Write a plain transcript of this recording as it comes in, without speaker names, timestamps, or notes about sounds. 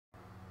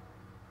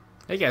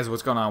Hey guys,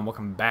 what's going on?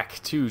 Welcome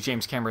back to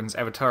James Cameron's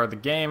Avatar the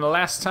game.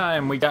 Last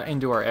time we got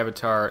into our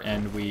Avatar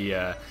and we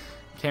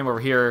came over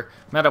here,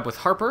 met up with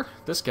Harper,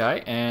 this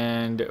guy,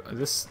 and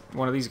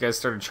one of these guys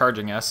started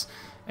charging us,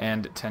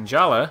 and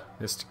Tanjala,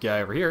 this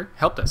guy over here,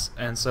 helped us.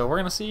 And so we're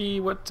gonna see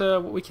what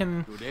we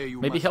can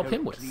maybe help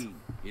him with. Clean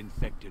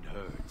infected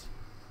herds.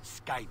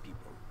 Sky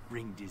people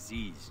bring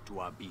disease to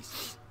our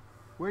beasts.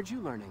 Where'd you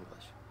learn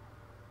English?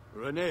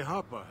 Rene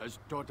Harper has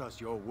taught us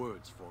your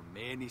words for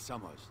many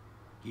summers.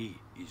 He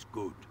is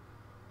good.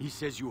 He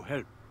says you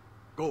help.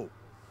 Go.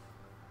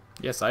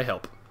 Yes, I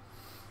help.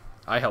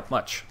 I help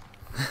much.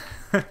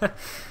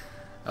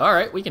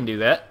 Alright, we can do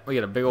that. We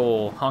got a big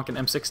old honking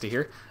M60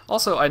 here.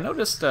 Also, I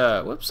noticed,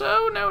 whoops,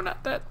 oh no,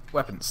 not that.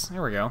 Weapons.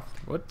 There we go.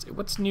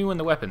 What's new in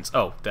the weapons?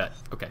 Oh, that.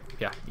 Okay,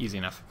 yeah, easy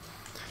enough.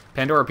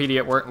 Pandorapedia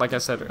at work, like I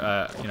said,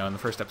 you know, in the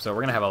first episode,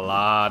 we're gonna have a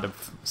lot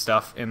of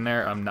stuff in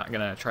there. I'm not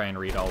gonna try and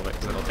read all of it,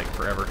 because it'll take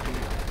forever.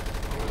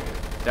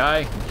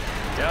 Die.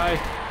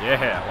 Die.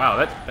 Yeah, wow,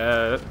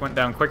 that went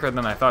down quicker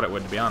than I thought it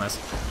would, to be honest.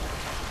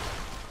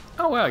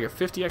 Oh wow, I got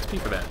 50 XP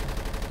for that.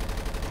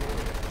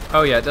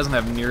 Oh yeah, it doesn't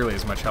have nearly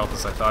as much health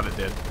as I thought it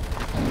did.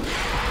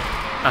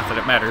 Not that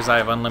it matters, I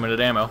have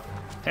unlimited ammo.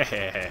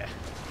 Hehehe.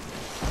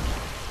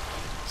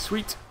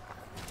 Sweet.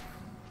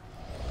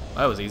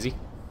 That was easy.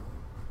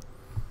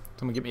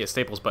 Someone give me a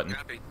Staples button.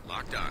 Copy.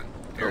 Locked on.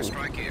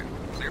 Airstrike here.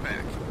 Clear back.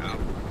 Out.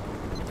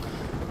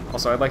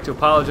 Also, I'd like to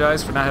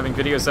apologize for not having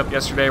videos up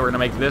yesterday. We're going to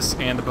make this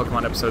and the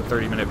Pokemon episode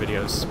 30-minute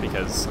videos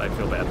because I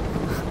feel bad.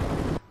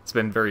 It's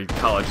been very...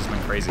 college has been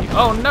crazy.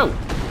 Oh, no!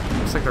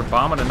 Looks like they're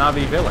bombing a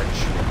Na'vi village.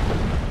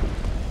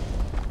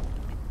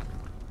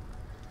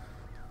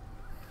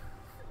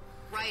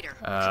 Ryder,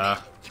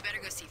 you better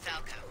go see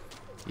Falco.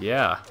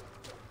 Yeah.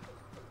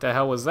 What the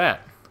hell was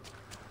that?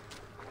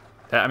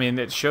 I mean,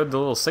 it showed the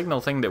little signal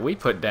thing that we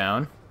put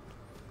down.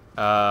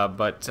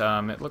 But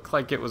it looked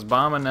like it was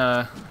bombing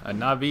a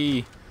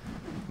Na'vi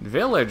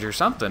village or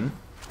something.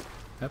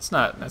 That's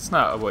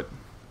not what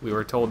we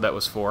were told that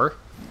was for.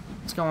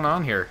 What's going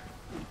on here?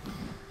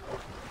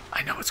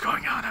 I know what's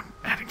going on. I'm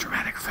adding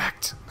dramatic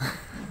effect.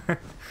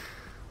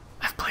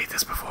 I've played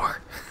this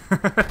before.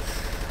 But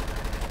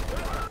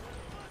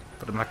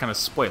I'm not gonna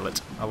spoil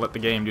it. I'll let the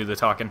game do the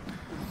talking.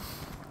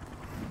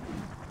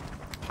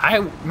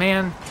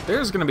 Man,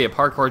 there's gonna be a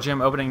parkour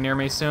gym opening near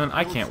me soon.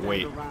 I can't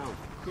wait.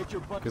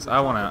 Because I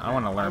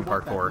wanna learn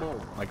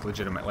parkour, like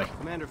legitimately.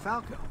 Commander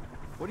Falco,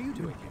 what are you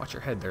doing here? Watch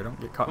your head there, don't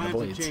get caught in the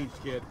blades. Plans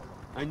have changed, kid.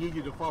 I need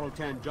you to follow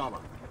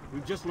Tanjala.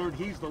 We've just learned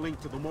he's the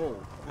link to the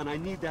mole, and I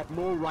need that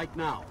mole right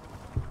now.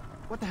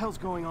 What the hell's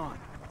going on?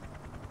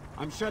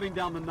 I'm shutting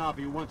down the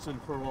Na'vi once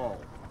and for all.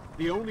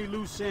 The only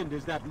loose end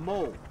is that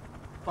mole.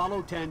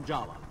 Follow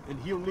Tanjala, and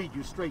he'll lead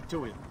you straight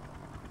to him.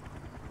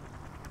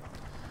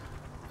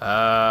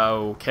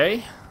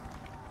 Okay.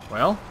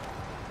 Well,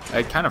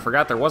 I kind of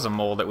forgot there was a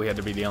mole that we had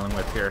to be dealing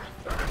with here.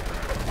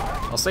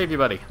 I'll save you,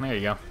 buddy. There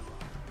you go.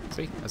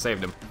 See? I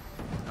saved him.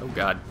 Oh,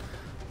 God.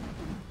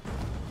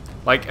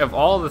 Like, of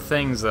all the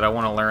things that I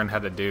want to learn how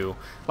to do,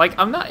 like,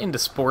 I'm not into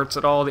sports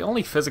at all. The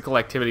only physical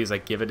activities I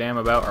give a damn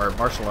about are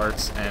martial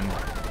arts and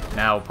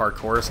now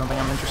parkour is something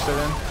I'm interested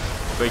in.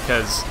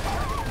 Because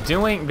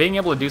being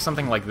able to do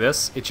something like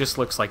this, it just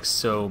looks like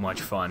so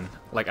much fun.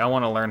 Like, I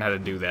want to learn how to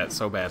do that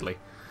so badly.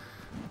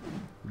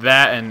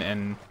 That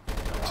and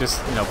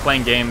just, you know,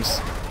 playing games,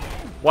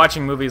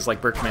 watching movies like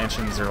Brick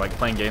Mansions or like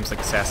playing games like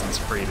Assassin's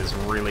Creed is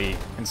really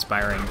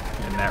inspiring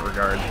in that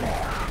regard.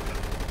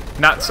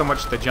 Not so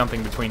much the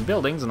jumping between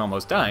buildings and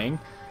almost dying,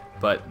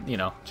 but, you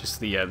know, just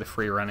the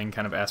free running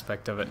kind of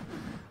aspect of it.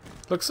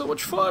 Looks so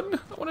much fun.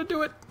 I want to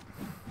do it.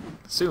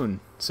 Soon.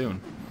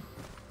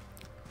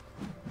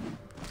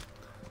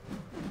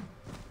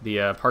 The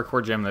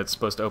parkour gym that's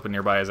supposed to open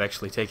nearby is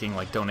actually taking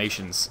like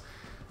donations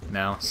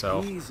now,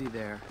 so... Easy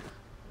there.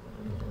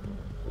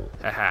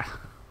 Haha.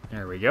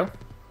 There we go.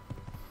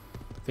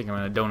 I think I'm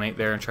gonna donate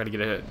there and try to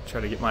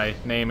get my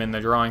name in the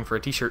drawing for a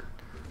T-shirt.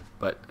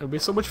 But it'll be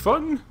so much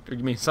fun. Or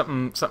give me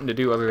something to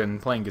do other than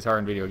playing guitar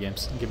and video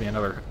games. Give me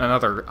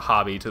another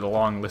hobby to the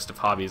long list of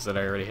hobbies that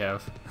I already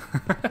have.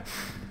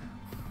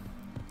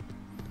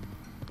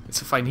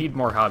 It's if I need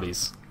more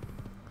hobbies.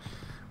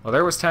 Well,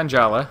 there was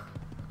Tanjala.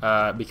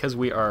 Because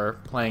we are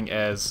playing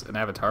as an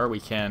avatar,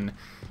 we can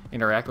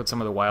interact with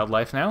some of the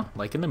wildlife now,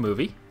 like in the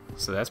movie.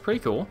 So that's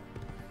pretty cool.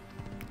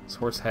 This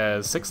horse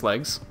has 6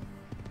 legs,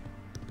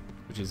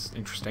 which is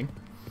interesting.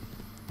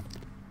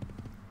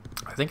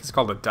 I think it's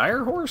called a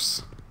dire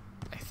horse,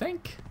 I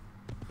think.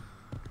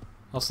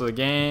 Also, the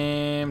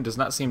game does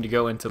not seem to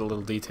go into the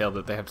little detail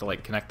that they have to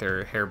like connect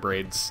their hair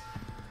braids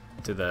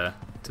to the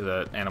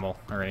animal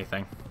or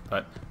anything.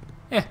 But,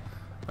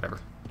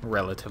 whatever.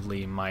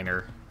 Relatively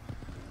minor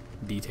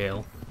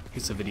detail.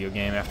 It's a video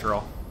game after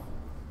all.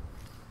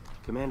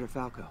 Commander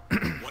Falco.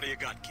 What do you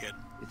got, kid?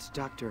 It's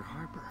Dr.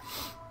 Harper.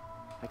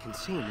 I can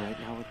see him right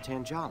now with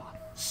Tanjala.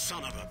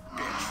 Son of a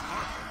bitch,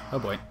 Harper. Oh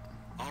boy.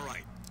 All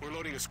right, we're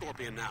loading a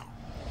Scorpion now.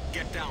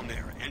 Get down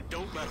there, and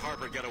don't let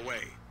Harper get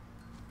away.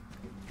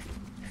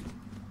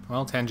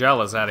 Well,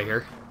 Tanjala's out of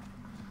here.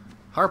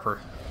 Harper.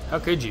 How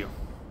could you?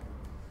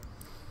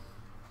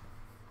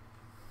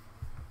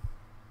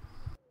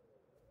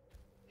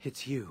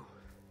 It's you.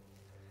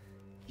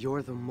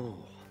 You're the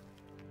mole.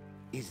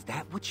 Is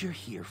that what you're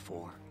here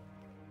for?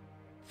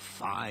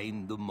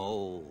 Find the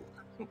mole.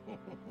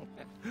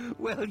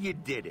 Well, you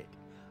did it.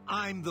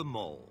 I'm the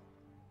mole.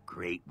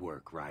 Great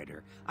work,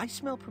 Ryder. I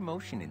smell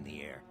promotion in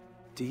the air.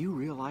 Do you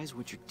realize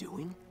what you're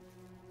doing?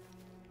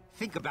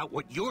 Think about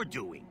what you're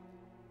doing.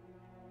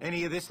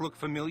 Any of this look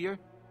familiar?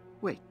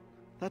 Wait,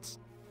 that's...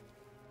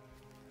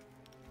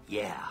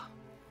 Yeah,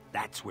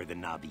 that's where the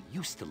Na'vi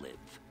used to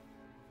live.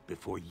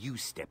 Before you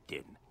stepped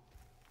in.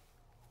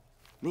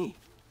 Me?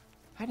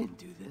 I didn't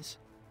do this.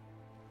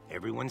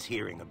 Everyone's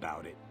hearing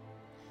about it.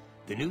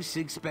 The new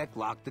SIG-Spec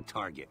locked the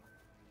target.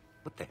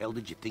 What the hell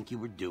did you think you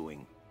were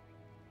doing?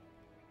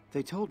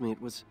 They told me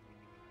it was...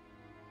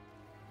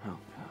 Oh,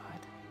 God.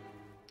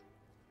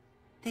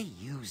 They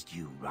used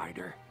you,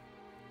 Ryder.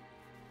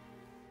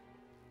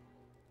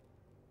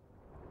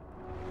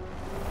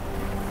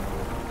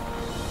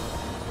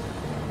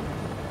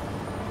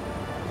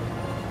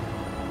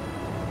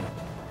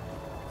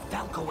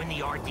 Falco and the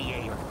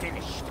RDA are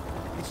finished.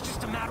 It's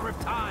just a matter of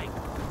time.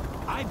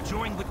 I've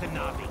joined with the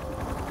Na'vi.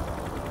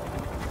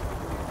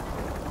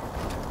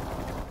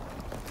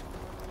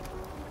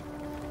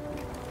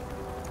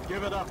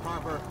 Give it up,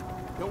 Harper.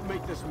 Don't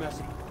make this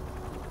messy.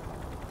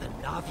 The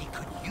Na'vi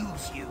could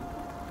use you.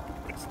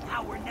 It's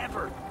now or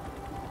never.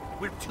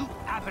 We're two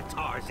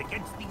avatars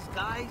against these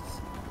guys.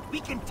 We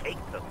can take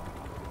them.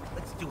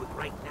 Let's do it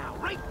right now.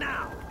 Right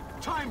now!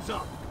 Time's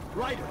up!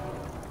 Ryder,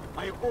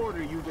 I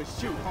order you to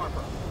shoot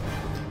Harper.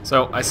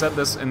 So, I said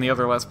this in the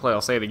other Let's Play, I'll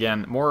say it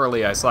again.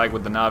 Morally, I side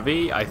with the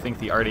Na'vi. I think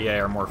the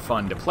RDA are more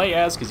fun to play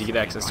as, because you get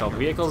access to all the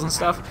vehicles and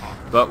stuff.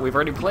 But we've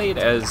already played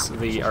as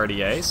the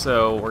RDA,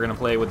 so we're going to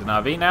play with the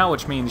Na'vi now,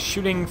 which means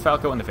shooting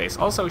Falco in the face.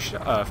 Also,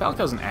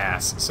 Falco's an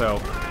ass,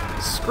 so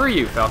screw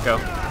you, Falco.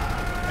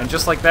 And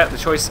just like that, the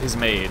choice is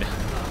made.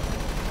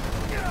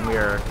 And we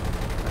are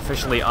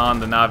officially on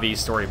the Na'vi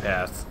story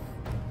path.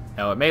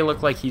 Now, it may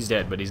look like he's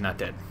dead, but he's not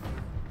dead.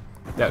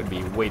 That would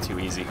be way too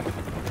easy.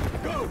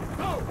 Go!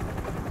 Go!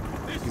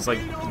 He's like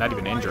not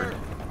even injured.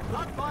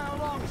 Not by a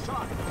long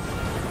shot.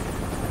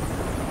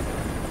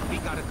 We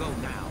gotta go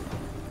now.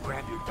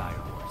 Grab your dire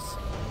horse.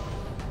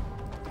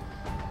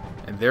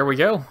 And there we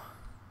go.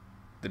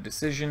 The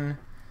decision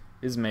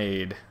is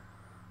made.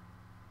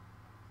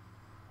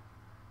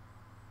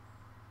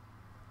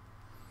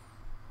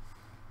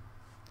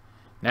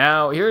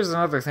 Now, here's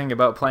another thing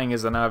about playing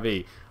as the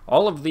Na'vi.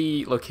 All of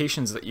the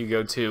locations that you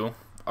go to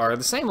are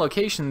the same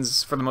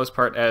locations for the most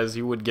part as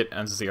you would get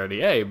as the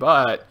RDA,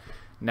 but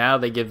now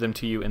they give them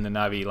to you in the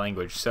Na'vi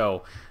language.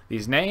 So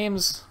these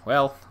names,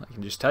 well, I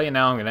can just tell you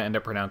now, I'm going to end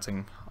up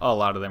pronouncing a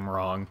lot of them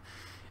wrong.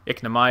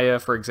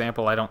 Iknamaya, for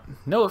example, I don't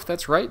know if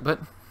that's right,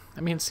 but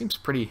I mean, it seems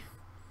pretty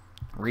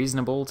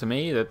reasonable to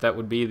me that that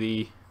would be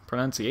the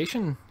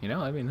pronunciation. You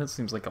know, I mean, that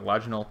seems like a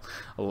logical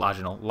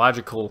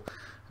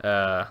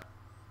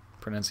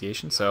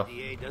pronunciation. So The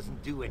RDA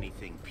doesn't do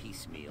anything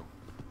piecemeal.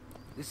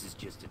 This is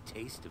just a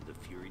taste of the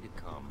fury to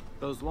come.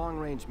 Those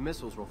long-range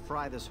missiles will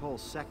fry this whole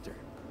sector.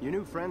 Your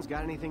new friends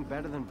got anything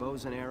better than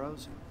bows and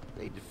arrows?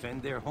 They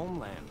defend their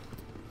homeland.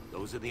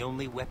 Those are the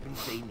only weapons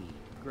they need.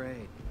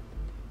 Great.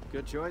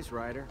 Good choice,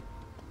 Ryder.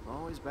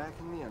 Always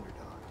backing the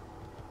underdog.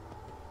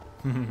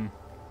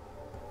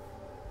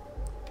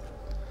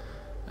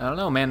 I don't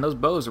know, man. Those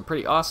bows are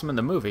pretty awesome in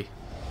the movie.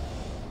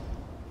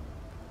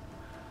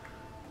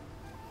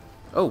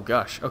 Oh,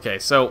 gosh. Okay,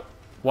 so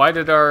why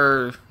did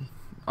our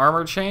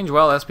armor change?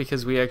 Well, that's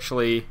because we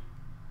actually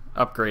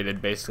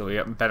upgraded, basically. We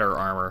got better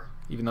armor.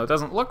 Even though it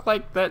doesn't look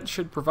like that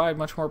should provide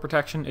much more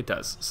protection, it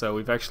does. So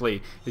we've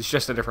actually... it's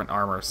just a different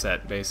armor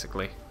set,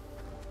 basically.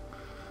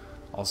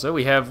 Also,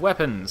 we have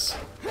weapons.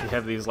 We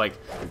have these, like,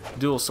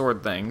 dual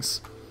sword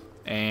things.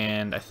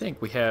 And I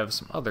think we have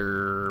some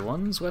other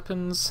ones,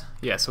 weapons.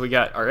 Yeah, so we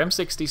got our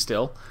M60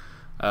 still.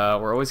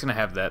 We're always going to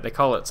have that. They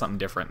call it something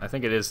different. I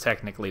think it is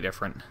technically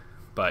different.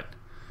 But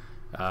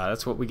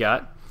that's what we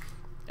got.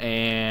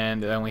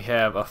 And then we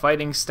have a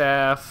fighting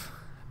staff,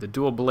 the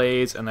dual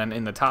blades, and then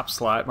in the top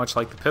slot, much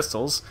like the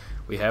pistols,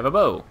 we have a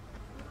bow.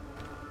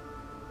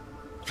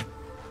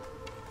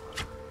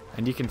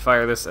 And you can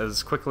fire this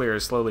as quickly or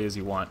as slowly as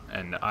you want.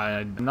 And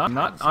I'm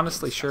not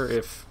honestly sure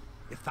if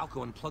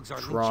Falco unplugs our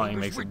drawing link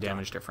makes chambers, a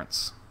damage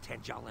difference.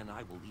 Tanjala and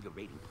I will lead a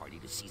raiding party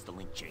to seize the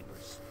link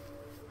chambers.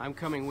 I'm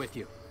coming with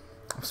you.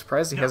 I'm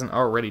surprised he hasn't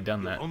already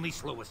done that. You'll only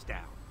slow us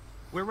down.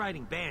 We're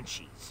riding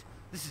banshees.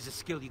 This is a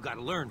skill you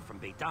gotta learn from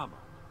Beidama,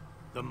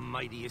 the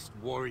mightiest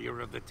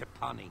warrior of the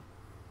Tepani.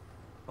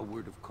 A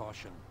word of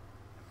caution.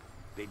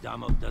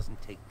 Beidama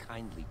doesn't take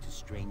kindly to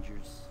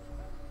strangers.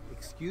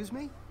 Excuse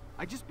me?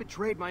 I just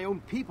betrayed my own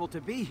people to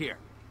be here.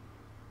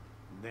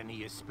 Then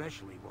he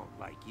especially won't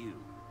like you.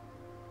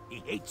 He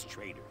hates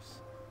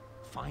traitors.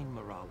 Find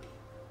Morali.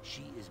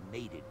 She is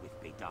mated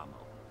with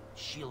Beidamo.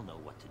 She'll know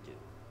what to do.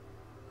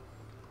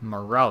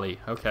 Morali,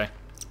 okay.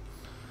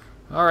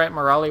 Alright,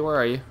 Morali, where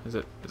are you? Is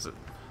it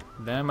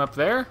them up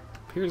there?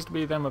 Appears to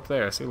be them up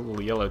there. I see a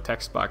little yellow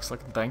text box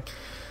looking thing.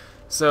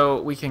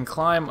 So we can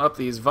climb up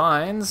these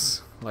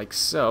vines, like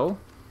so,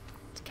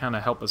 to kind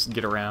of help us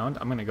get around.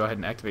 I'm going to go ahead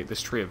and activate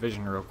this tree of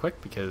vision real quick,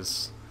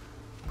 because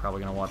I'm probably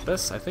going to want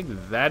this. I think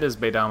that is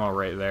Beidamo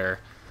right there.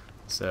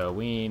 So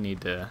we need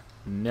to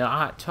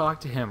not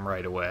talk to him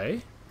right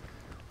away.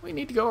 We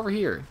need to go over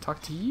here. Talk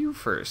to you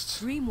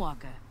first.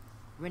 Dreamwalker,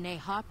 Renee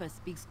Harper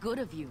speaks good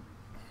of you.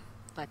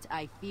 But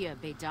I fear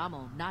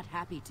Beidamo not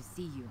happy to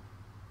see you.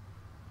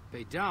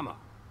 Beidamo?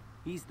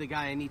 He's the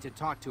guy I need to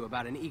talk to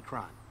about an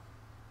Ikran.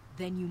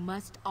 Then you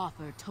must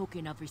offer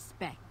token of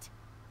respect.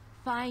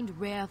 Find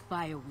rare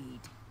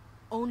fireweed.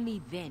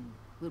 Only then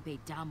will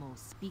Beidamo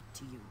speak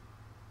to you.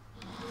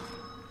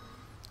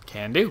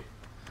 Can do.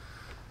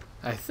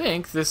 I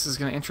think this is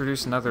going to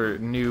introduce another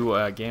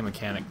new game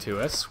mechanic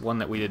to us, one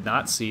that we did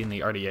not see in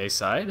the RDA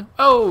side.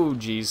 Oh,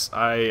 jeez,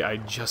 I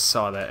just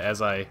saw that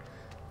as I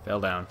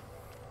fell down.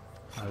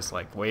 I was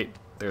like, wait,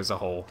 there's a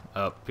hole.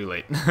 Oh, too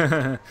late.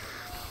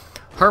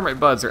 Hermit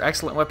buds are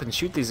excellent weapons.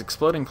 Shoot these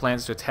exploding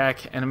plants to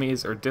attack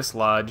enemies or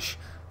dislodge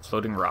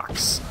floating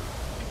rocks.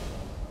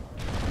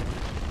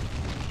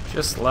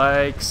 Just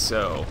like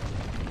so.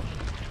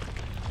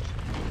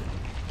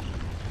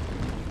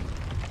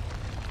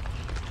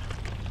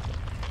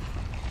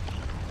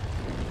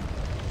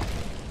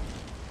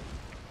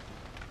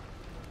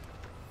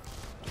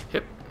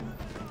 Hip.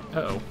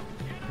 Uh-oh.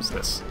 What's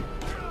this?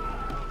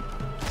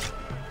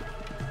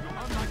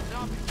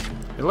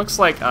 It looks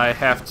like I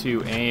have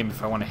to aim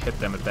if I want to hit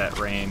them at that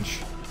range.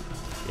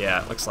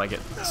 Yeah, it looks like it.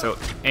 So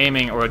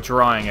aiming, or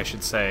drawing, I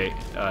should say,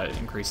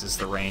 increases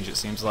the range, it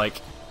seems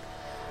like.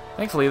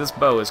 Thankfully, this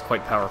bow is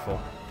quite powerful.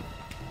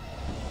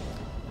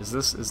 Is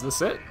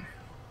this it?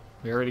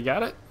 We already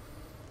got it?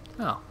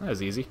 Oh, that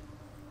was easy.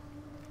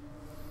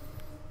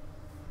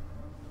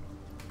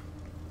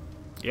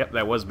 Yep,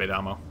 that was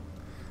Beidamo.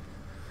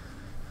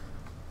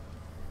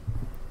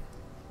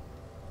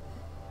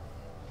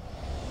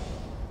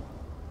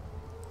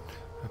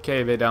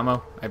 Okay,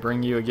 Beidamo, I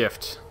bring you a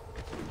gift.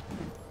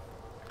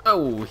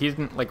 Oh, he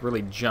didn't, like,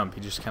 really jump.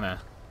 He just kind of...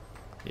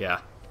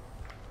 Yeah.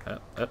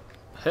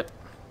 Hit.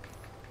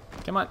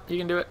 Come on, you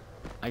can do it.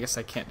 I guess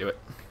I can't do it.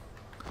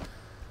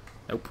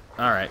 Nope.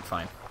 Alright,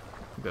 fine.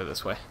 I'll go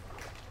this way.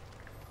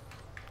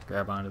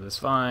 Grab onto this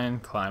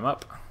vine, climb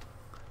up.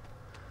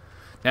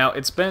 Now,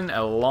 it's been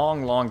a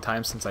long, long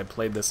time since I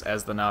played this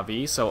as the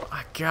Na'vi, so...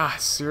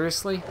 gosh,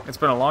 seriously? It's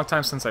been a long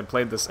time since I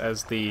played this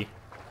as the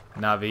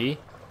Na'vi,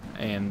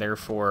 and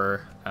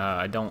therefore,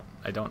 I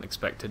don't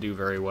expect to do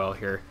very well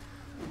here.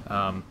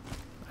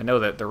 I know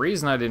that the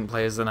reason I didn't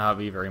play as the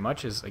Na'vi very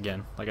much is,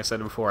 again, like I said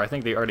before, I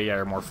think the RDI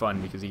are more fun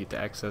because you get to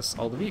access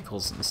all the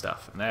vehicles and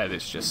stuff, and that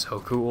is just so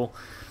cool.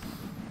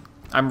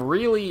 I'm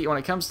really, when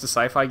it comes to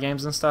sci-fi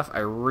games and stuff, I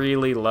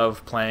really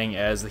love playing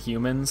as the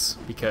humans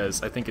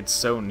because I think it's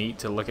so neat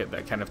to look at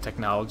that kind of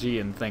technology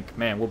and think,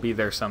 man, we'll be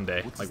there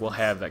someday. Like, we'll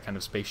have that kind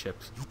of spaceship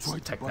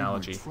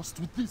technology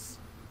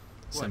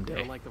someday. You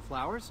don't like the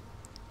flowers?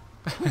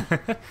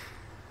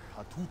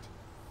 Hatut,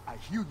 I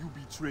hear you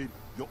betrayed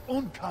your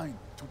own kind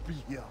to be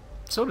here.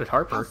 So did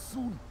Harper. How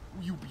soon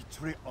will you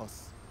betray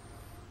us?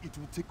 It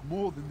will take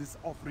more than this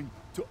offering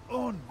to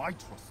earn my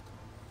trust.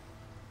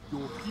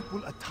 Your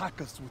people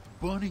attack us with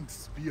burning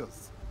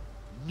spears,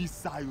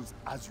 missiles,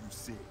 as you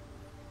say,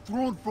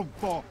 thrown from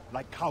far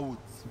like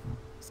cowards.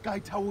 Sky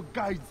Tower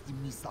guides the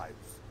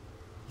missiles.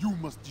 You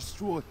must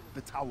destroy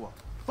the tower.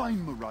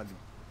 Find Morali.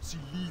 She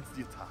leads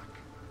the attack.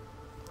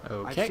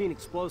 Okay. I've seen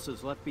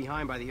explosives left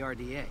behind by the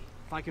RDA.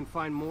 If I can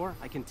find more,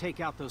 I can take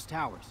out those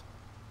towers.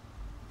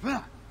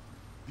 There!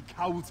 The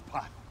coward's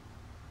path.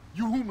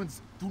 You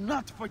humans do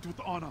not fight with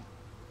honor.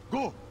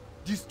 Go!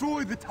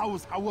 Destroy the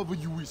towers however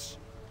you wish.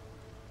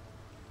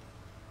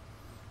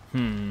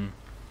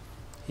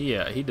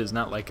 He does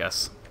not like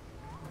us.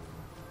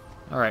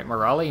 Alright,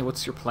 Morali,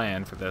 what's your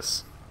plan for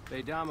this?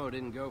 Beidamo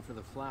didn't go for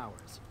the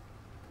flowers.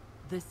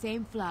 The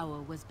same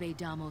flower was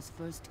Beidamo's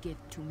first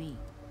gift to me.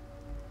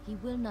 He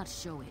will not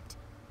show it,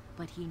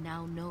 but he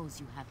now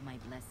knows you have my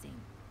blessing.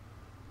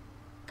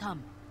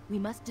 Come, we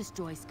must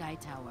destroy Sky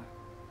Tower.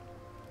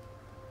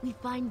 We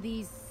find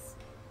these,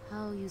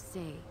 how you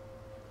say,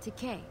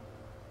 decay.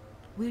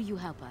 Will you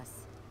help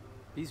us?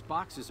 These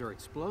boxes are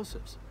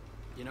explosives.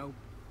 You know,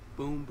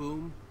 boom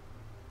boom.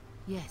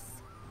 Yes,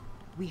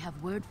 we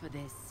have word for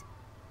this.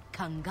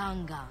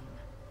 Kangangang.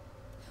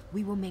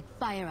 We will make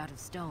fire out of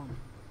stone.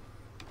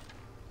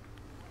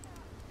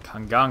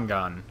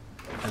 Kangangan.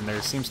 And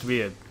there seems to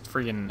be a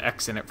friggin'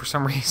 X in it for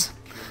some reason.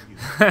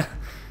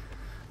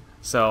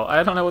 So,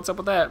 I don't know what's up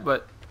with that,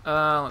 but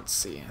let's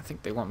see. I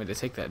think they want me to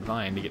take that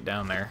vine to get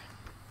down there.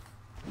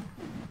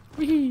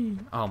 Whee!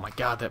 Oh my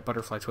god, that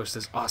butterfly twist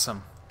is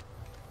awesome.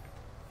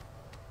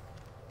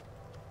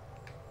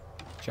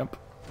 Jump.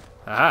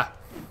 Aha!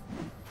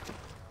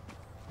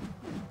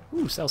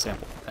 Ooh, cell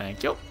sample.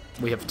 Thank you.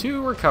 We have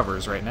 2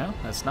 recovers right now.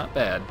 That's not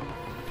bad.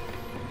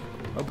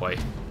 Oh boy.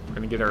 We're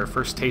gonna get our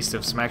first taste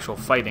of some actual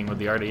fighting with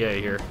the RDA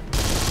here.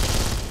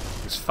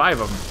 There's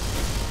 5 of them.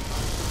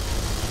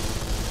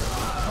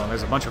 Oh, and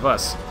there's a bunch of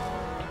us.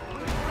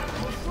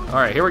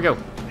 Alright, here we go.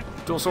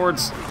 Dual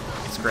swords.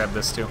 Let's grab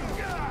this too.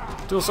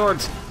 Dual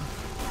swords.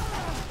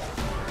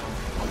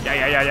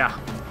 Yeah.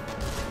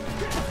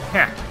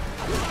 Heh.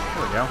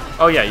 There we go.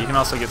 Oh yeah, you can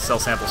also get cell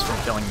samples from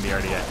killing the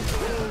RDA.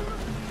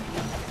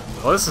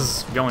 Well, this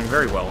is going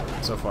very well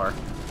so far.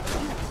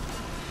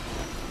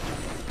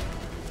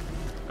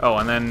 Oh,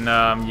 and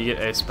then you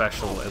get a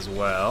special as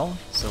well.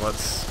 So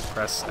let's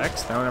press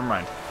X. No, never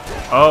mind.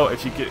 Oh,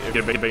 if you get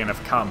a big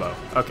enough combo.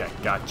 Okay,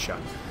 gotcha.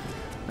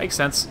 Makes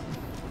sense.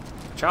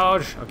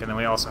 Charge. Okay, then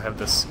we also have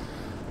this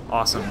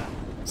awesome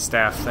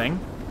staff thing.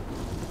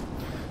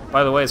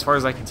 By the way, as far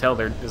as I can tell,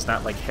 there is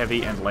not like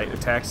heavy and light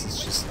attacks.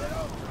 It's just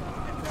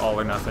all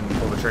or nothing.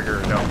 Pull the trigger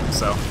or don't.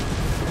 So.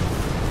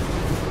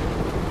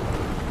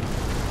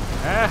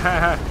 Ah ha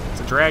ha!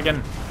 It's a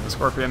dragon. A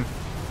scorpion.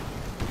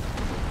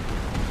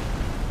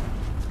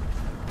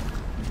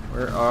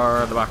 Where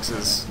are the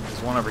boxes?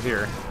 There's one over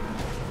here.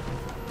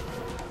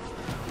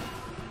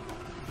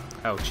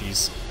 Oh,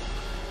 jeez.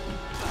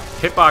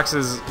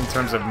 Hitboxes, in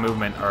terms of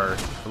movement, are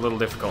a little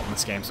difficult in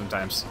this game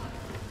sometimes.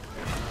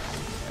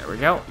 There we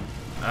go.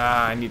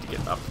 I need to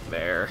get up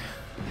there.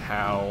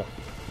 How?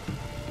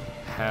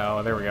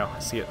 There we go. I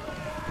see it.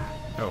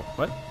 Oh,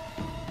 what?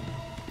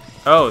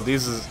 Oh,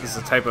 this is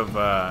a type of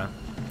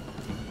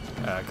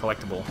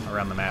collectible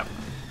around the map.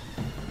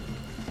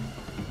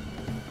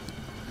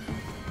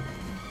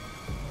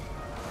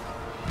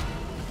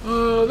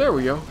 There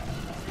we go.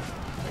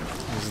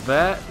 There's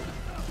that.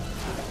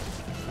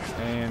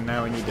 And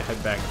now we need to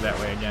head back that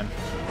way again.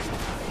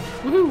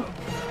 Woohoo!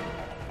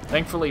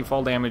 Thankfully,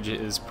 fall damage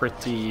is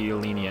pretty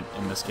lenient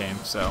in this game,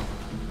 so...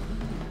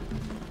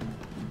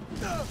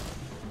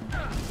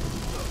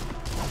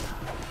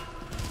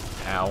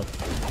 Ow.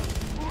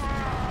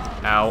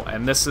 Ow.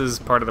 And this is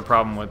part of the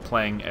problem with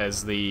playing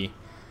as the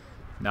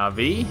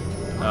Na'vi.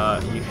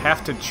 You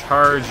have to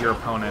charge your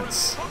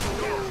opponents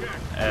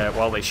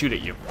while they shoot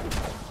at you.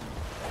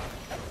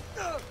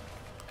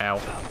 Ow.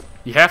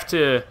 You have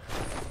to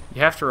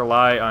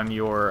rely on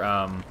your,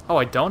 oh,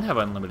 I don't have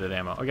unlimited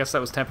ammo. I guess that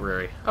was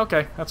temporary.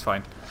 Okay, that's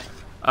fine.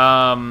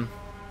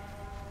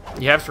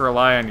 You have to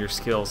rely on your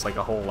skills like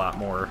a whole lot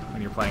more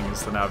when you're playing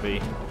as the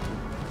Na'vi.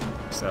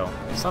 So,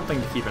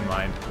 something to keep in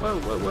mind. Whoa.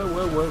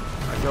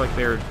 I feel like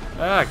they're,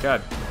 ah,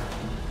 God.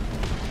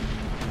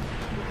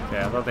 Okay,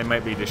 I thought they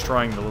might be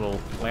destroying the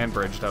little land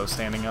bridge that I was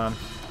standing on.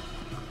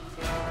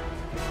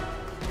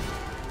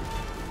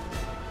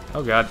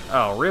 Oh, God.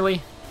 Oh,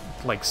 really?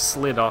 Like,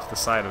 slid off the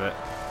side of it.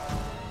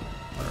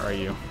 Where are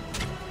you?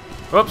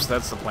 Whoops,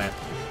 that's the plant.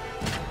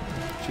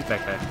 Shoot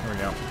that guy. There we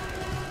go.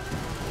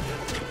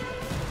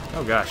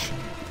 Oh, gosh.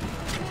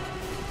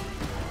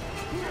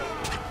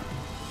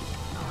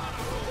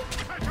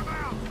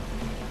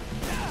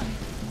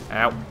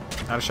 Ow.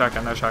 Not a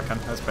shotgun, not a shotgun.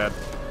 That's bad.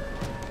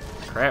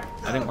 Crap.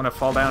 I didn't want to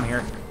fall down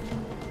here.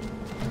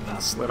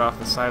 Slid off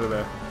the side of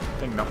the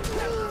thing. No.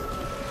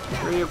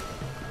 Where are you?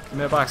 Give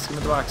me the box. Give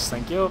me the box.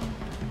 Thank you.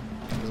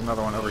 There's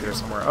another one over here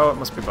somewhere. Oh, it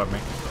must be above me.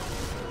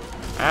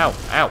 Ow.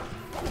 Ow.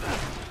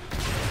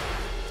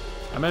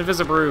 I'm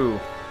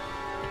invisible.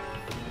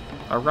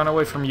 I'll run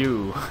away from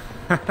you.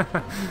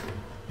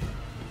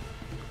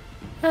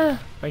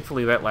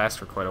 Thankfully, that lasts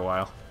for quite a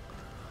while.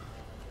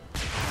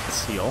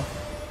 Let's heal.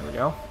 There we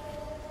go.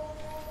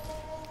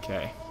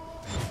 Okay.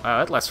 Wow,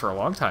 that lasts for a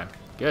long time.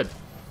 Good.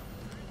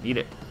 Need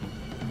it.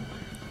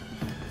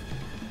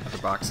 Other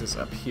boxes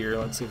up here.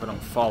 Let's see if I don't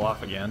fall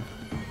off again.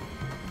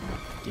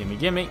 Gimme,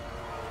 gimme.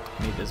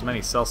 Need as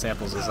many cell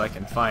samples as I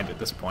can find at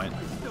this point.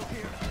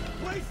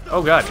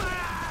 Oh, God.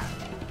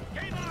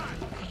 There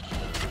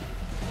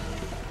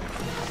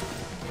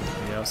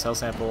we go, cell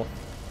sample.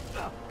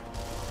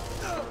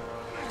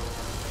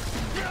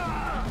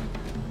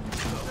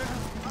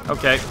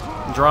 Okay,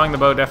 drawing the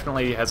bow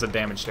definitely has a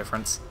damage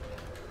difference.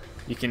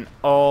 You can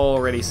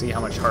already see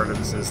how much harder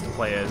this is to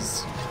play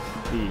as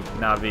the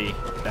Na'vi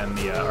than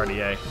the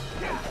RDA.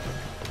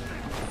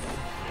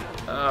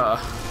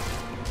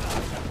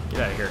 Get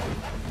out of here.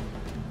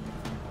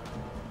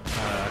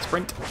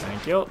 Sprint,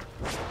 thank you.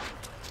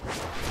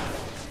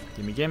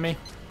 Gimme, gimme.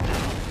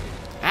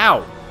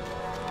 Ow!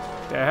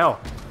 What the hell?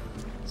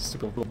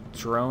 Stupid little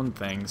drone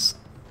things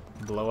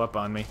blow up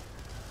on me.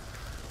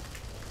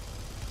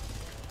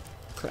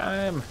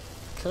 Climb!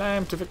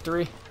 Climb to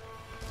victory!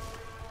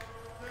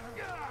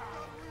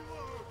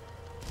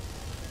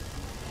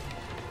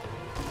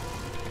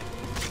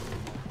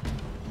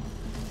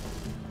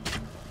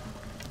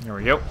 There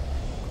we go.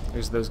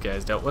 There's those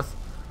guys dealt with.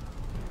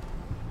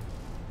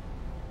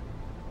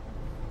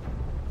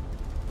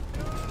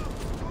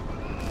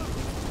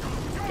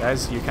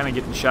 Guys, you're kind of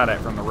getting shot at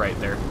from the right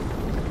there.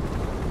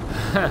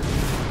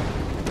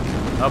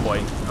 Oh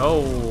boy.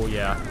 Oh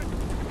yeah.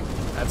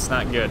 That's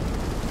not good.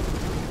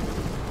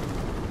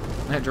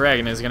 That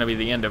dragon is going to be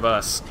the end of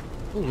us.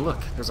 Ooh,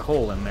 look. There's a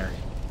hole in there.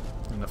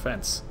 In the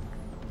fence.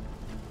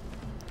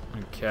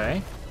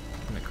 Okay.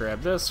 I'm going to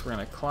grab this. We're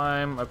going to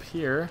climb up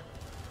here.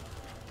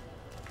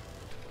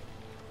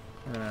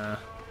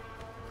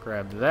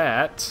 Grab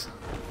that.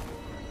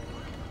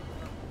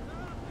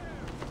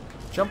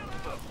 Jump.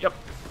 Yep.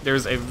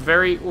 There's a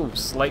very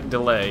slight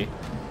delay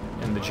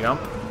in the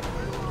jump.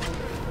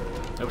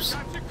 Oops.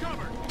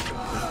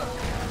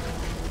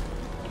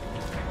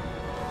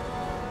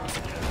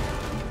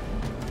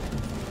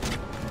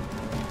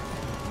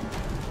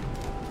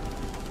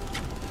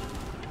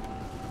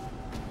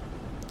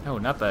 Oh,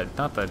 not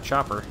the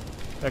chopper.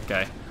 That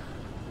guy.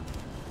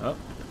 Oh,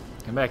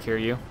 come back here,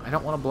 you. I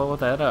don't want to blow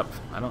that up.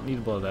 I don't need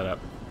to blow that up.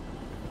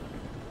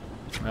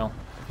 Well,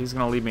 if he's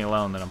gonna leave me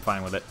alone, then I'm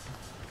fine with it.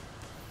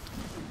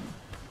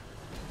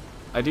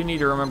 I do need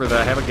to remember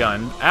that I have a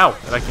gun. Ow!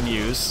 That I can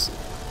use.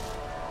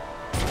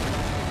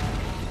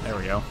 There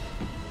we go.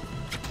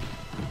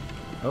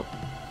 Oh.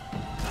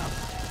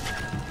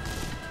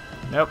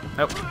 Nope,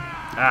 nope.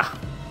 Ah.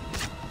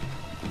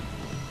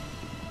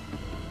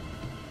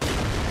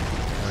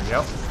 There we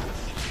go.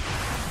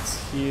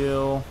 Let's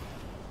heal.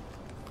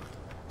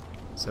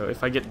 So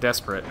if I get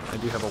desperate, I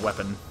do have a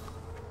weapon.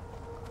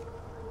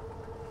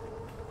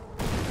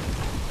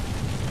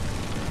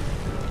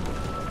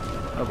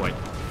 Oh boy.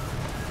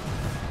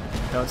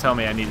 Don't tell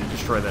me I need to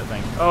destroy that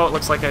thing. Oh, it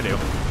looks like I do.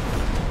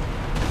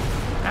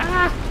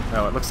 Ah!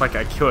 No, it looks like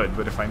I could,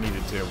 but if I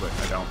needed to, but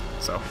I don't,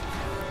 so.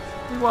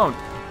 We won't.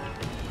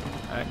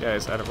 That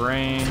guy's out of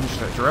range.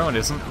 That drone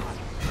isn't.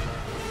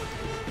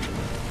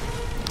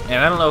 And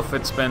I don't know if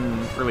it's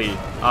been really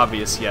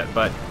obvious yet,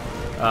 but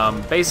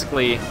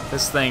basically,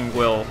 this thing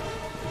will...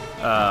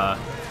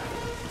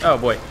 oh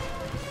boy.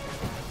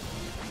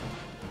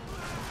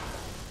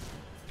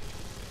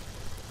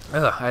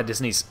 Ugh, I had to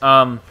sneeze.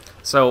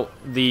 So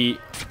the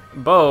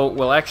bow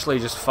will actually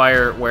just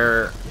fire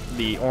where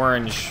the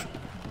orange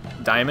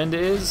diamond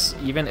is,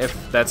 even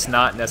if that's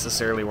not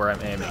necessarily where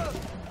I'm aiming.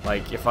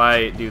 Like, if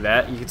I do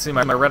that, you can see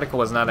my reticle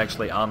was not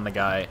actually on the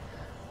guy.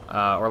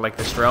 Or like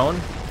this drone,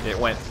 it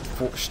went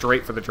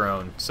straight for the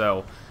drone.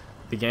 So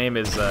the game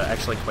is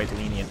actually quite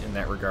lenient in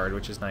that regard,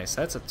 which is nice.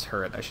 That's a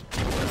turret I should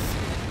deal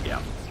with.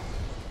 Yeah.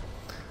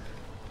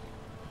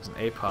 There's an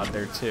A-pod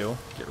there too.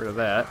 Get rid of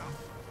that.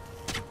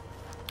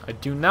 I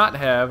do not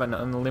have an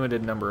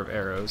unlimited number of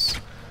arrows,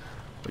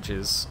 which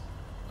is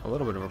a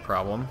little bit of a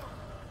problem.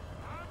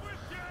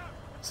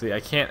 See, I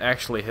can't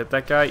actually hit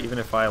that guy even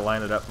if I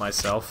line it up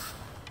myself.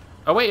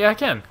 Oh wait, yeah I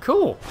can.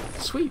 Cool.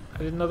 Sweet. I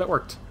didn't know that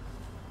worked.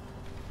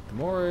 The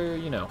more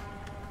you know.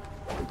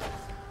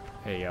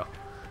 There you go.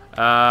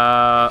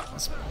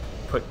 Let's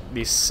put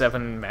these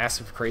 7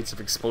 massive crates of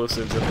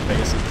explosives at the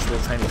base of this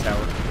little tiny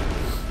tower.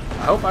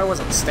 I hope I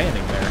wasn't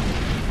standing there.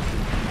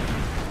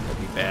 That'd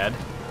be bad.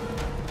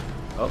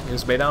 Oh,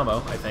 here's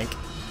Beidamo, I think.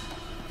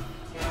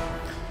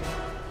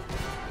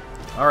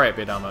 Alright,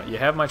 Beidamo, you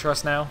have my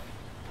trust now?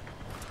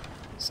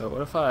 So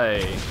what if I...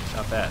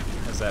 not that.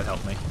 Does that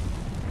help me?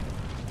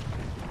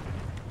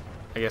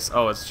 I guess...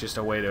 oh, it's just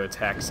a way to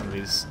attack some of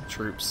these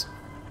troops.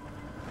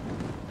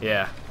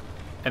 Yeah.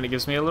 And it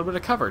gives me a little bit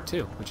of cover,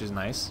 too, which is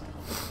nice.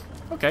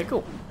 Okay,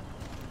 cool.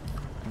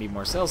 Need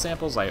more cell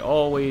samples. I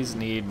always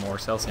need more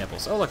cell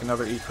samples. Oh, look,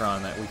 another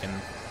Ekron that we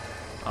can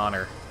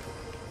honor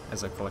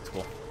as a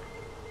collectible.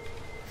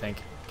 Think.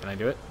 Can I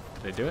do it?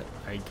 Did I do it?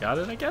 I got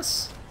it, I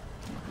guess?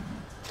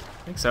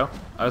 I think so.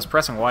 I was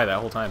pressing Y that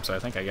whole time, so I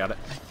think I got it.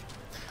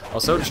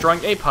 Also,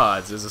 destroying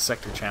A-pods is a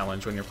sector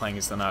challenge when you're playing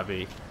as the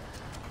Na'vi.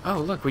 Oh,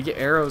 look, we get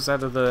arrows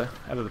out of the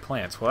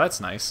plants. Well, that's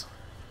nice.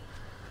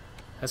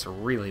 That's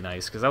really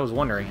nice, because I was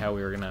wondering how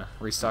we were going to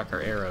restock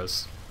our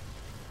arrows.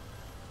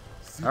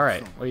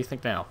 Alright, what do you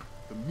think now?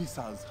 The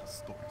missiles have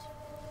stopped.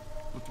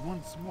 But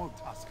one small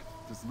task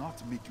does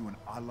not make you an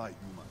ally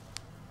human.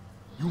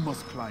 You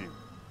must climb.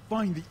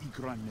 Find the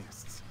Ikran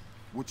nests.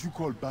 What you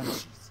call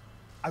banshees.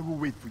 I will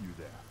wait for you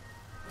there.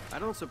 I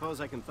don't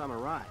suppose I can thumb a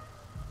ride.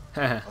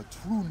 A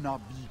true Na'vi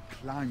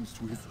climbs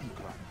to his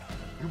Ikran.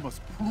 You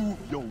must prove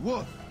your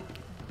worth.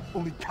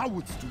 Only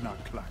cowards do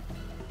not climb.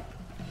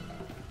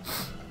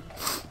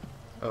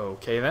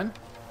 Okay then.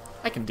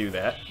 I can do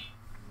that.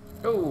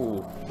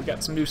 Oh, we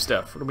got some new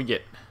stuff. What do we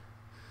get?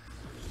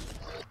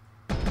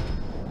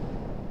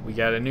 We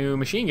got a new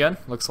machine gun,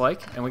 looks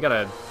like, and we got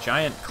a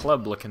giant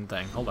club-looking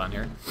thing. Hold on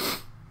here.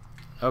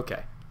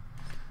 Okay.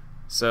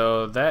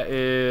 So that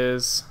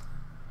is...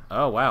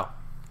 oh, wow.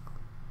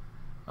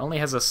 Only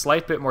has a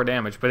slight bit more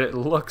damage, but it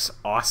looks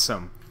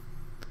awesome.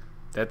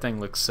 That thing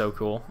looks so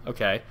cool.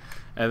 Okay.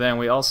 And then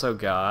we also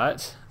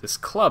got this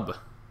club.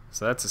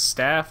 So that's a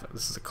staff,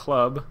 this is a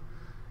club,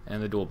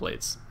 and the dual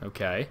blades.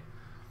 Okay.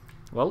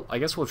 Well, I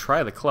guess we'll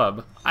try the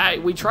club.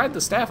 We tried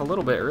the staff a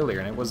little bit earlier,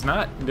 and it was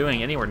not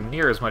doing anywhere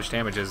near as much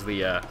damage as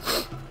the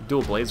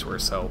dual blades were,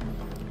 so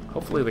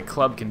hopefully the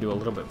club can do a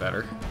little bit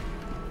better.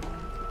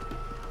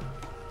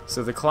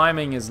 So the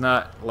climbing is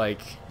not,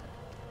 like,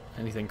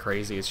 anything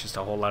crazy. It's just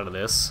a whole lot of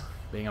this,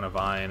 being on a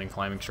vine and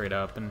climbing straight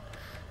up, and,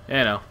 you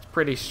know, it's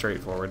pretty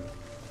straightforward.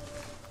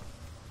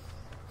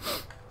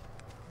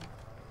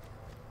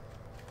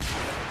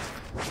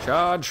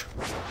 Charge!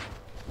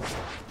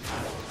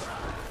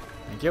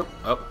 Thank you.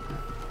 Oh.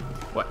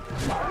 What?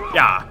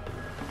 Yeah!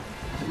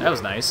 That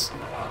was nice.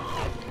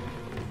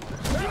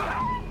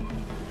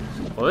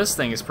 Well, this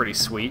thing is pretty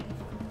sweet.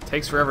 It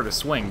takes forever to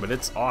swing, but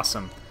it's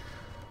awesome.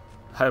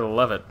 I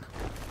love it.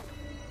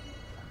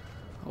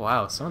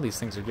 Wow, some of these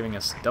things are giving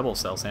us double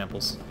cell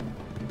samples.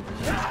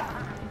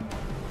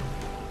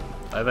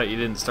 I thought you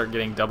didn't start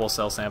getting double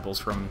cell samples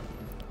from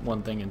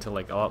one thing until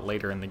like a lot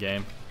later in the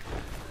game.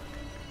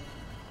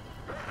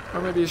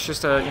 Or maybe it's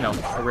just a, you know,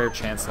 a rare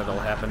chance that it'll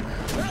happen.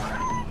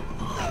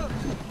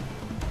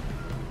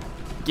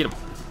 Get him!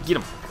 Get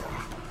him!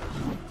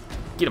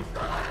 Get him!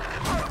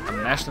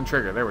 I'm mashing the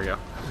trigger. There we go.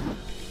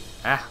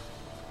 Ah!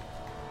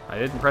 I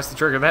didn't press the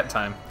trigger that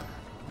time.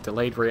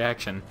 Delayed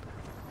reaction.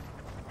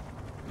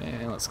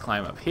 And let's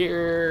climb up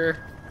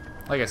here.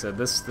 Like I said,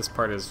 this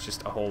part is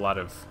just a whole lot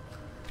of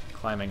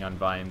climbing on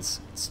vines.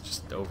 It's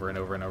just over and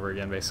over and over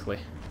again, basically.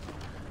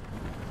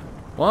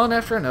 One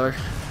after another.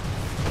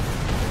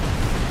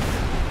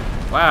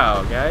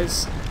 Wow,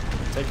 guys.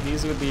 Take it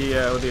easy with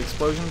the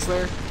explosions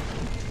there.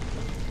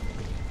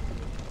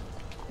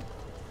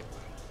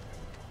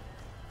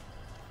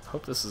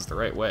 Hope this is the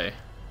right way,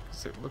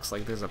 'cause it looks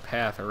like there's a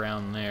path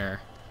around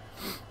there.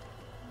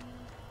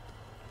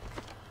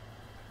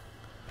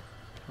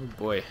 Oh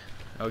boy.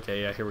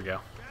 Okay, yeah, here we go.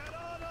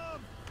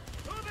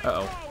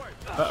 Uh-oh.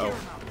 Uh-oh.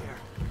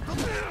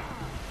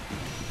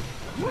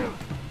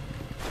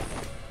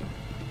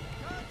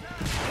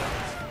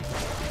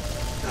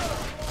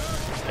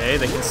 Okay,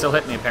 they can still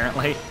hit me,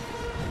 apparently.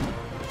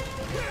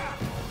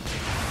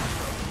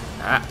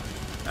 Ah.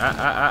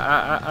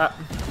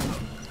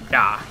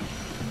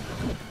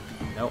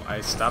 No,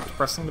 I stopped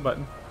pressing the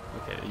button.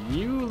 Okay,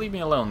 you leave me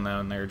alone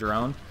down there,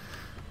 drone.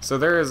 So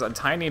there is a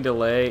tiny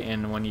delay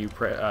in when you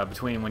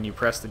between when you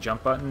press the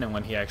jump button and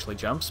when he actually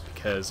jumps,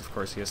 because of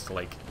course he has to,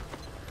 like,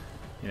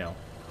 you know,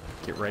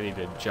 get ready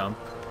to jump.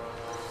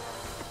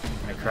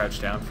 I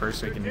crouch down first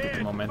so he can get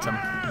the momentum.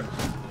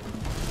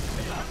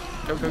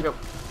 Go, go, go!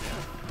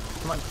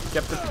 Come on,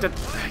 get the.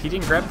 He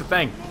didn't grab the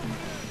thing.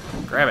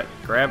 Grab it.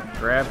 Grab,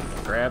 grab,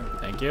 grab.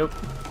 Thank you.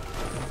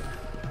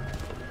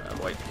 Oh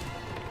boy.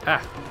 Ah,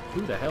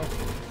 who the hell?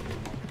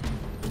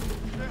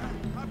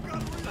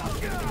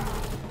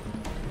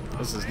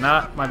 This is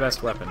not my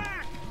best weapon.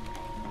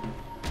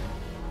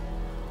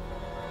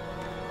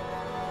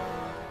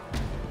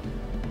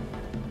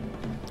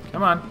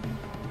 Come on.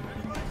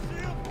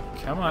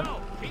 Come on. Oh,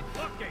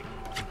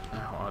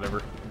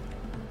 whatever.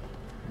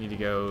 Need to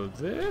go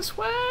this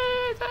way,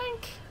 I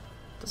think?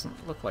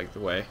 Doesn't look like the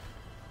way.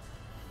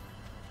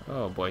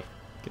 Oh boy.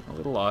 Getting a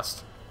little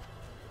lost.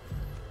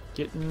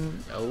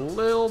 Getting a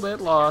little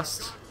bit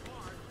lost.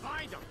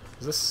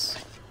 Is this...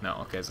 No,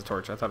 okay, it's a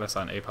torch. I thought I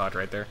saw an A-pod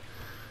right there.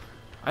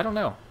 I don't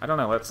know. I don't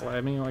know. Let's...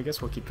 I mean, I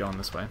guess we'll keep going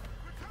this way.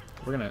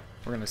 We're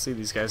gonna see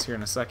these guys here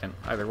in a second.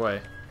 Either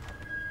way.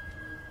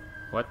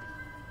 What?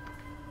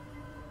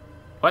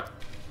 What?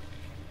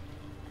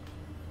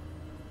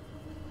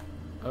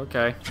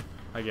 Okay.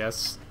 I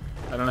guess.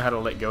 I don't know how to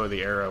let go of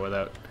the arrow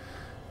without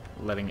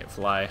letting it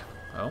fly.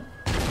 Oh.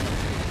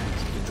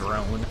 It's a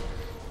drone.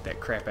 Get that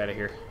crap out of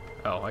here.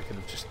 Oh, I could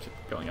have just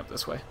kept going up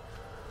this way.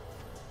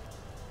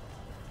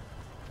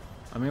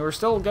 I mean, we're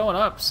still going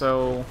up,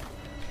 so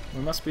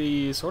we must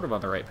be sort of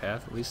on the right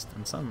path, at least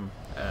in some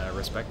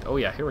respect. Oh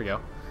yeah, here we go.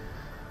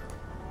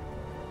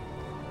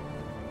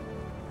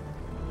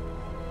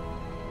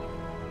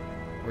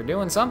 We're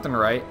doing something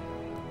right.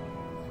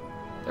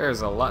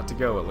 There's a lot to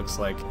go, it looks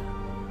like.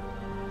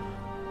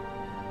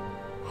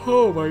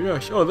 Oh my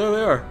gosh. Oh, there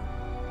they are.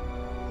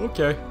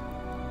 Okay.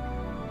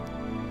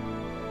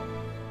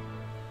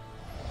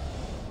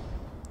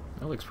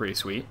 That looks pretty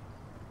sweet.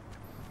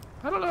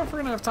 I don't know if we're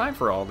going to have time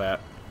for all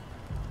that.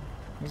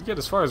 Let's get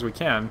as far as we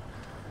can,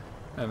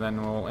 and then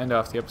we'll end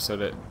off the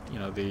episode at, you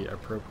know, the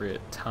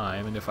appropriate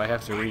time, and if I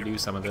have to redo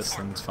some of this,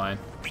 then it's fine.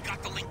 We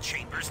got the link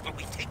chambers, but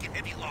we've taken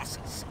heavy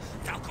losses.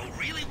 Falco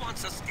really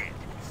wants us dead.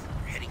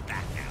 We're heading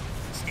back now.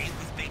 Stay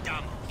with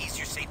Beidamo. He's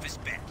your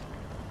safest bet.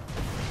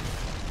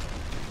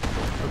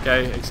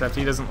 Okay, except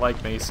he doesn't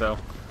like me, so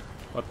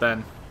what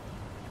then?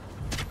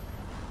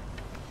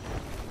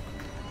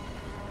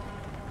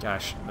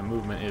 Gosh, the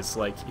movement is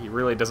like, he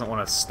really doesn't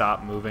want to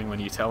stop moving when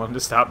you tell him to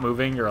stop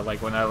moving, or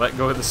like when I let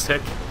go of the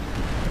stick.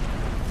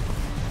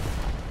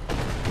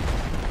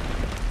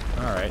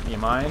 Alright, you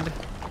mind?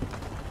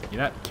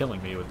 You're not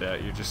killing me with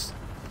that, you're just,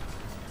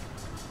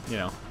 you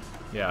know,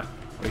 yeah,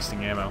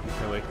 wasting ammo,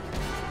 really.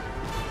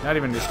 Not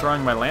even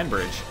destroying my land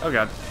bridge. Oh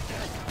god.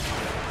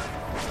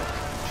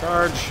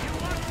 Charge!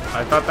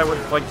 I thought that would,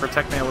 like,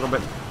 protect me a little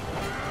bit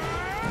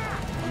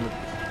from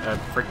the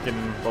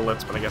freaking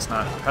bullets, but I guess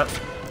not.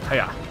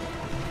 Hiya.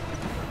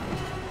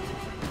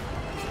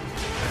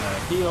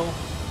 Heal.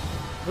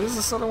 What is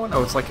this other one?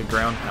 Oh, it's like a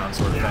ground pound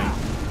sort of thing.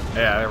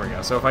 Yeah, there we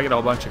go. So if I get a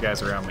whole bunch of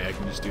guys around me, I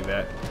can just do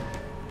that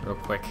real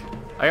quick.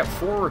 I got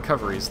 4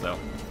 recoveries, though.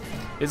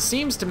 It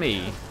seems to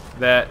me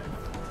that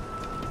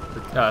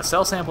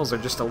cell samples are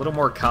just a little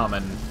more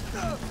common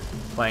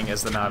playing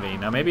as the Na'vi.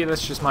 Now, maybe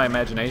that's just my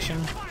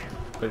imagination,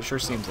 but it sure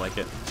seems like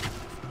it.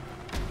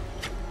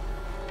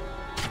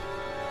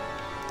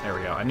 There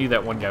we go. I knew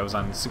that one guy was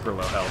on super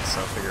low health,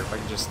 so I figure if I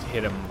could just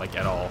hit him, like,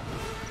 at all,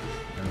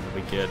 then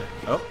it'll be good.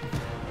 Oh.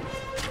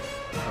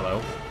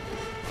 Hello.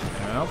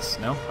 Anyone else?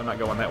 No? I'm not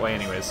going that way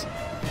anyways.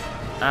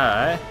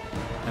 I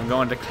am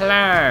going to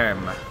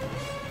climb.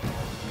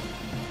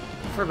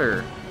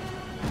 Further.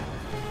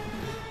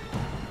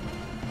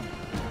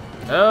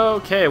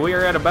 Okay, we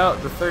are at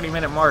about the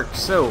 30-minute mark,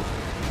 so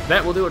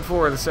that will do it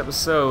for this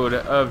episode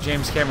of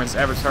James Cameron's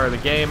Avatar the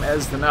Game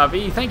as the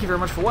Na'vi. Thank you very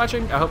much for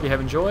watching. I hope you have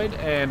enjoyed,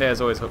 and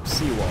as always, hope to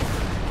see you all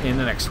in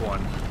the next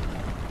one.